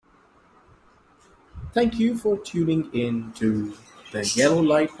Thank you for tuning in to the Yellow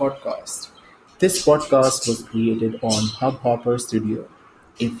Light Podcast. This podcast was created on Hubhopper Studio.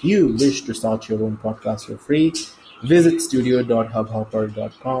 If you wish to start your own podcast for free, visit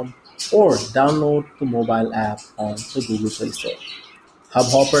studio.hubhopper.com or download the mobile app on the Google Play Store.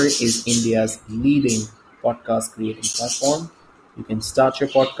 Hubhopper is India's leading podcast creating platform. You can start your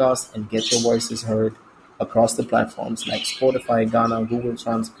podcast and get your voices heard across the platforms like Spotify, Ghana, Google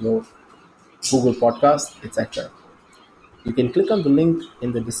Transport, Google Podcast, etc. You can click on the link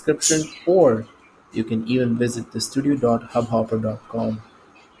in the description or you can even visit the studio.hubhopper.com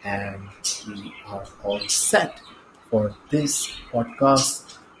and we are all set for this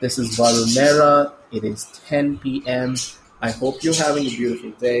podcast. This is Valmera. It is 10 p.m. I hope you're having a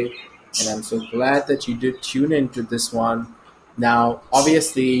beautiful day and I'm so glad that you did tune into this one. Now,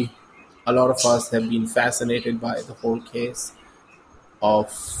 obviously, a lot of us have been fascinated by the whole case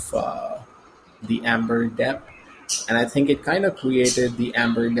of the Amber Depp. And I think it kind of created the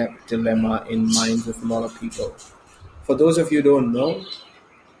Amber Depp dilemma in minds of a lot of people. For those of you who don't know,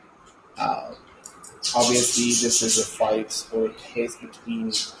 uh, obviously this is a fight or a case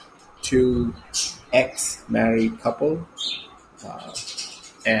between two ex-married couple. Uh,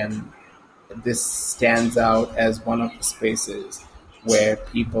 and this stands out as one of the spaces where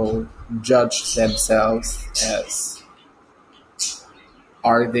people judge themselves as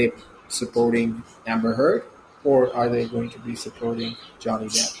are they supporting Amber Heard or are they going to be supporting Johnny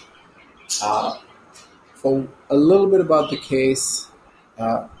Depp? Uh, for a little bit about the case,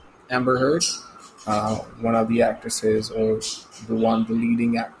 uh, Amber Heard, one of the actresses or the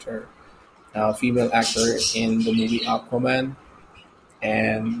leading actor, female actor in the movie Aquaman,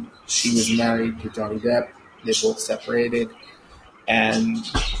 and she was married to Johnny Depp. They both separated, and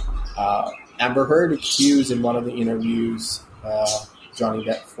Amber Heard accused in one of the interviews Johnny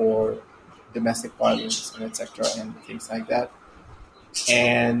Depp for domestic violence and etc. and things like that.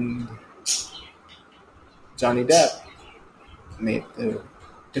 And Johnny Depp made the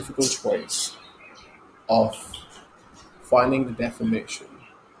difficult choice of filing the defamation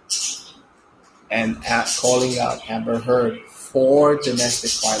and calling out Amber Heard for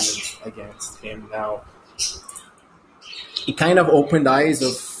domestic violence against him. Now, it kind of opened eyes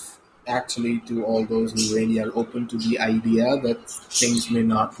of actually to all those who really are open to the idea that things may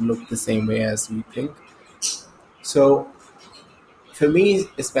not look the same way as we think. So for me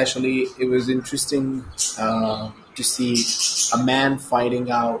especially, it was interesting to see a man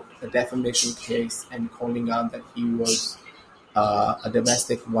fighting out a defamation case and calling out that he was a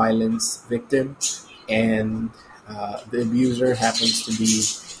domestic violence victim and the abuser happens to be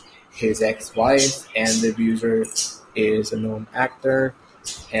his ex-wife and the abuser is a known actor.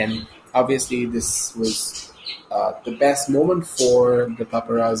 And obviously, this was the best moment for the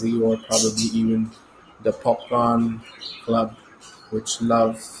paparazzi, or probably even the popcorn club, which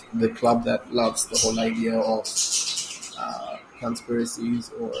loves the club that loves the whole idea of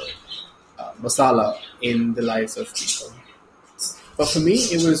conspiracies or masala in the lives of people. But for me,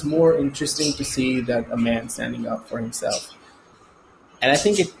 it was more interesting to see that a man standing up for himself, and I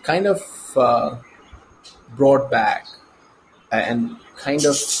think it kind of brought back and kind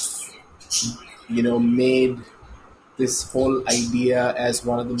of made this whole idea as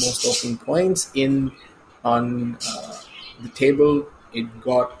one of the most talking points in on the table. It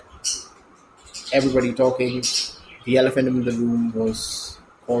got everybody talking. The elephant in the room was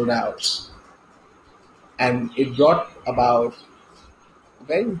called out, and it brought about a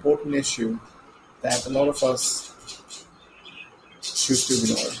very important issue that a lot of us choose to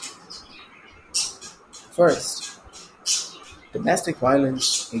ignore. First, domestic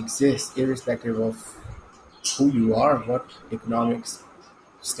violence exists irrespective of who you are, what economic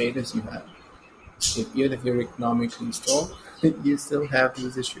status you have. Even if you're economically strong, you still have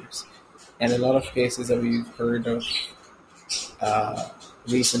these issues. And a lot of cases that we've heard of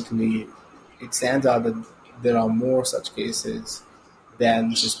recently, it stands out that there are more such cases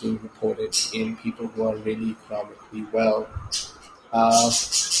than just being reported in people who are really economically well.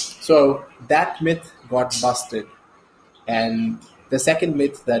 So that myth got busted. And the second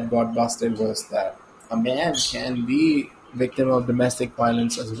myth that got busted was that a man can be victim of domestic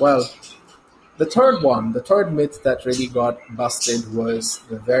violence as well. The third myth that really got busted was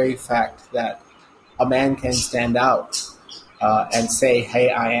the very fact that a man can stand out and say,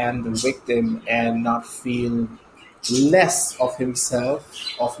 hey, I am the victim and not feel less of himself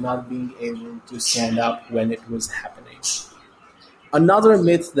of not being able to stand up when it was happening. Another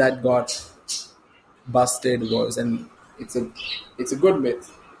myth that got busted was, and it's a good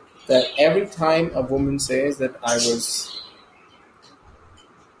myth, that every time a woman says that I was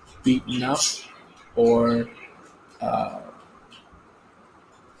beaten up, or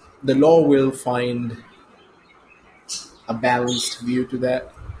the law will find a balanced view to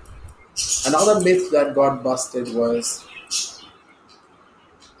that. Another myth that got busted was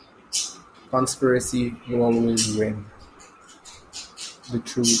conspiracy will always win. The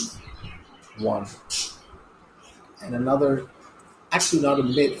truth won. And another, actually not a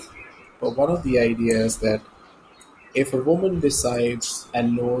myth, but one of the ideas that if a woman decides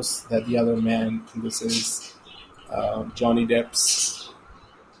and knows that the other man, this is Johnny Depp's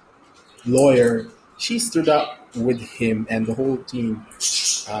lawyer, she stood up with him and the whole team.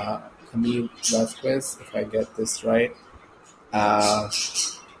 Camille Vasquez, if I get this right, uh,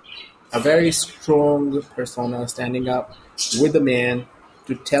 a very strong persona standing up with the man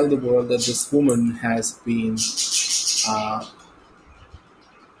to tell the world that this woman has uh,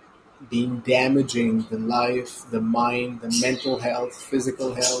 been damaging the life, the mind, the mental health,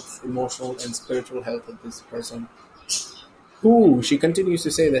 physical health, emotional and spiritual health of this person, who she continues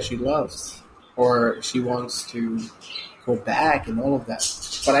to say that she loves or she wants to go back and all of that.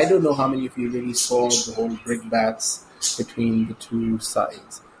 But I don't know how many of you really saw the whole brickbats between the two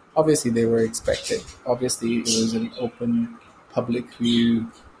sides. Obviously, they were expected. Obviously, it was an open public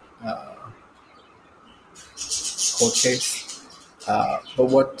view court case. But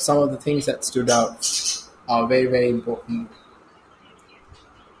what some of the things that stood out are very, very important.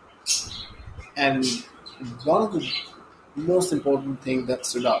 And one of the most important thing that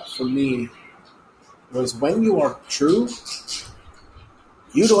stood out for me was when you are true,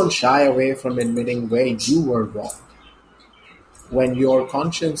 you don't shy away from admitting where you were wrong. When your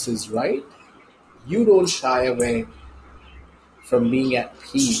conscience is right, you don't shy away from being at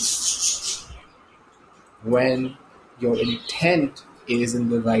peace. When your intent is in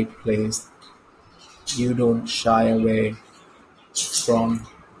the right place, you don't shy away from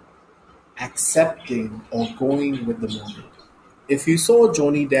accepting or going with the moment. If you saw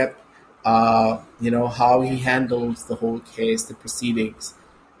Johnny Depp, how he handles the whole case, the proceedings,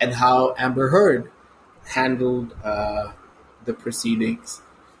 and how Amber Heard handled the proceedings,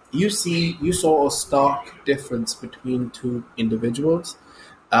 you saw a stark difference between two individuals.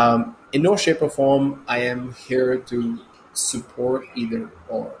 In no shape or form, I am here to support either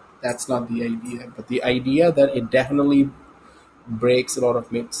or. That's not the idea, but the idea that it definitely breaks a lot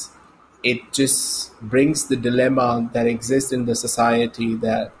of myths. It just brings the dilemma that exists in the society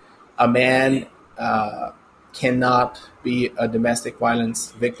that a man cannot be a domestic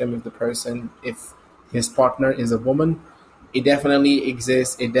violence victim if the person, if his partner is a woman. It definitely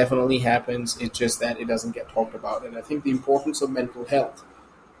exists. It definitely happens. It's just that it doesn't get talked about. And I think the importance of mental health,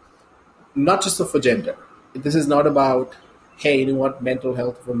 not just of a gender. This is not about, hey, you know what, mental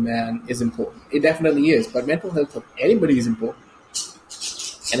health of a man is important. It definitely is, but mental health of anybody is important.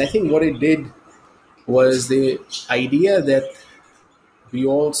 And I think what it did was the idea that we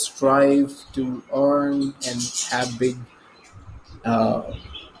all strive to earn and have big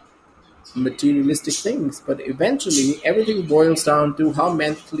materialistic things, but eventually everything boils down to how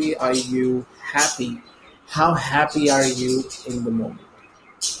mentally are you happy? How happy are you in the moment?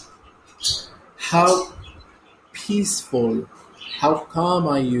 How peaceful, how calm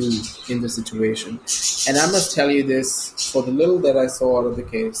are you in the situation? And I must tell you this, for the little that I saw out of the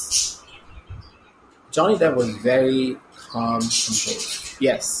case, Johnny Depp was very calm, composed.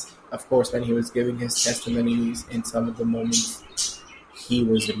 Yes, of course, when he was giving his testimonies in some of the moments, he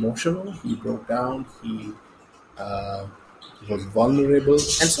was emotional, he broke down, he was vulnerable, and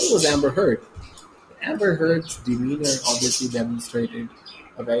so was Amber Heard. Amber Heard's demeanor obviously demonstrated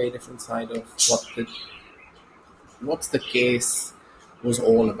a very different side of what's the case was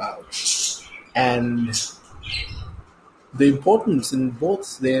all about. And the importance in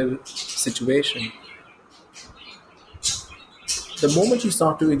both their situation, the moment you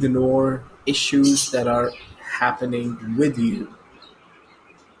start to ignore issues that are happening with you,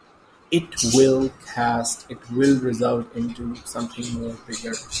 it will result into something more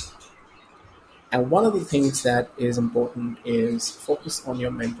bigger. And one of the things that is important is focus on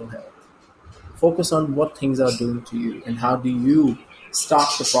your mental health. Focus on what things are doing to you and how do you start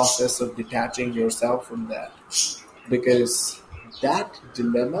the process of detaching yourself from that. Because that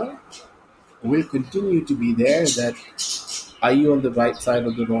dilemma will continue to be there, that are you on the right side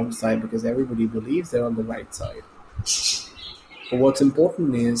or the wrong side, because everybody believes they're on the right side. But what's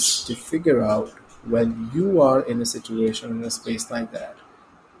important is to figure out when you are in a situation, in a space like that,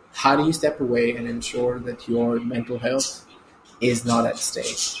 how do you step away and ensure that your mental health is not at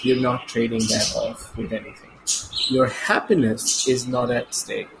stake? You're not trading that off with anything. Your happiness is not at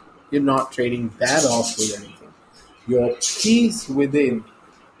stake. You're not trading that off with anything. Your peace within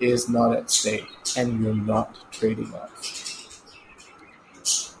is not at stake and you're not trading off.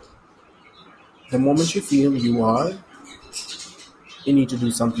 The moment you feel you are, you need to do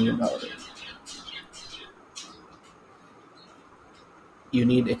something about it. You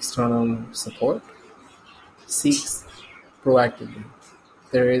need external support. Seek proactively.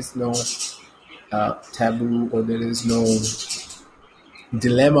 There is no taboo or there is no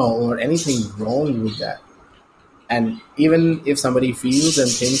dilemma or anything wrong with that. And even if somebody feels and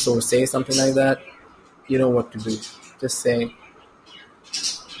thinks or says something like that, you know what to do. Just say,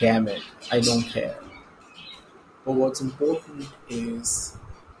 damn it, I don't care. But what's important is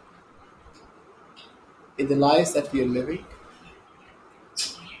in the lives that we are living,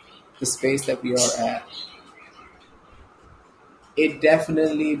 the space that we are at, it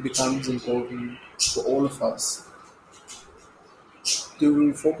definitely becomes important for all of us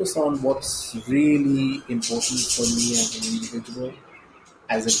to focus on what's really important for me as an individual,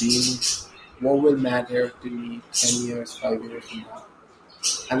 as a being, what will matter to me 10 years, 5 years from now.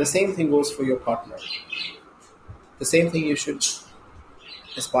 And the same thing goes for your partner. The same thing you should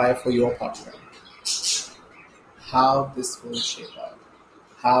aspire for your partner. How this will shape up,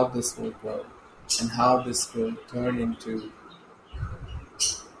 how this will grow, and how this will turn into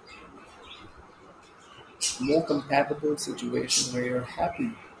a more compatible situation where you're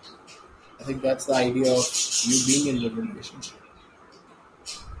happy. I think that's the idea of you being in a relationship.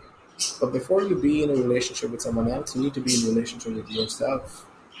 But before you be in a relationship with someone else, you need to be in a relationship with yourself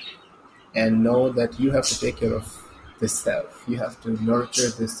and know that you have to take care of this self. You have to nurture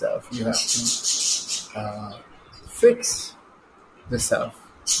this self. You have to fix the self.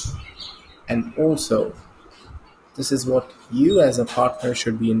 And also, this is what you as a partner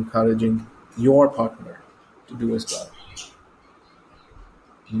should be encouraging your partner to do as well.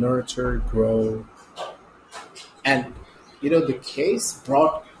 Nurture, grow. And, the case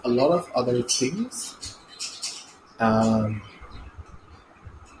brought a lot of other things. But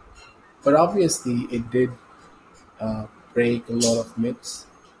obviously, it did break a lot of myths.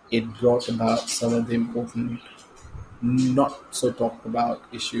 It brought about some of the important, not so talked about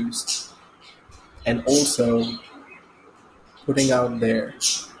issues. And also putting out there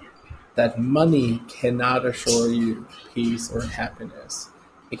that money cannot assure you peace or happiness.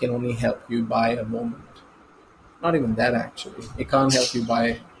 It can only help you buy a moment. Not even that, actually. It can't help you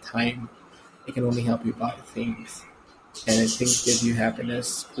buy time. It can only help you buy things. And if things give you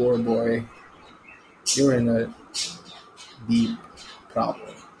happiness, poor boy, you're in a deep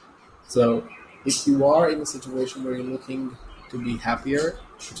problem. So if you are in a situation where you're looking to be happier,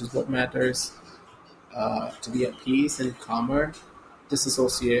 which is what matters, to be at peace and calmer,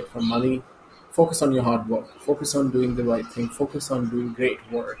 disassociate from money, focus on your hard work, focus on doing the right thing, focus on doing great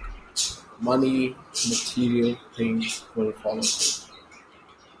work. Money, material things will follow through.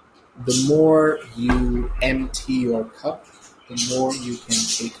 The more you empty your cup, the more you can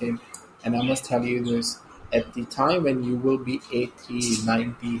take in. And I must tell you this, at the time when you will be 80,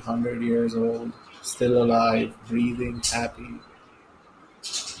 90, 100 years old, still alive, breathing, happy,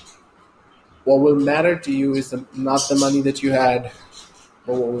 what will matter to you is not the money that you had,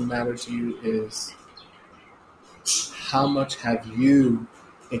 but what will matter to you is how much have you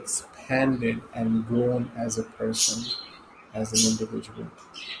expanded and grown as a person, as an individual.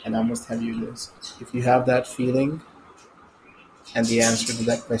 And I must tell you this, if you have that feeling, and the answer to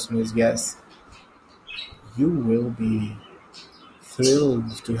that question is yes, you will be thrilled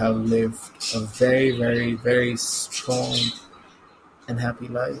to have lived a very, very, very strong and happy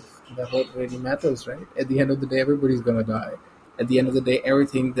life. That's what really matters, right? At the end of the day, everybody's going to die. At the end of the day,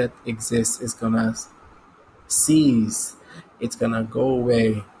 everything that exists is going to cease. It's going to go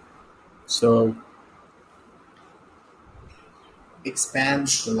away. So expand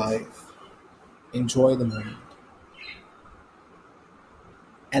the life. Enjoy the moment.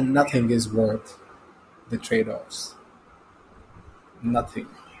 And nothing is worth the trade-offs. Nothing.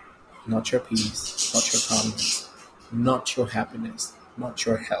 Not your peace, not your calmness, not your happiness, not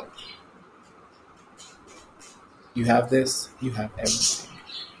your health. You have this, you have everything.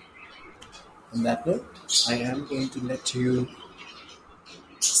 On that note, I am going to let you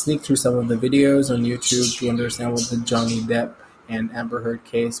sneak through some of the videos on YouTube to understand what the Johnny Depp and Amber Heard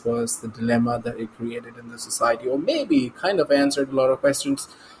case was, the dilemma that it created in the society, or maybe kind of answered a lot of questions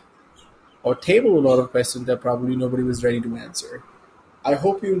or tabled a lot of questions that probably nobody was ready to answer. I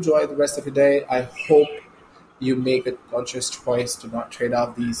hope you enjoy the rest of your day. I hope you make a conscious choice to not trade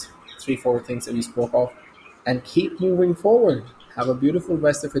off these 3-4 things that we spoke of and keep moving forward. Have a beautiful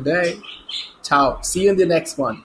rest of your day. Ciao. See you in the next one.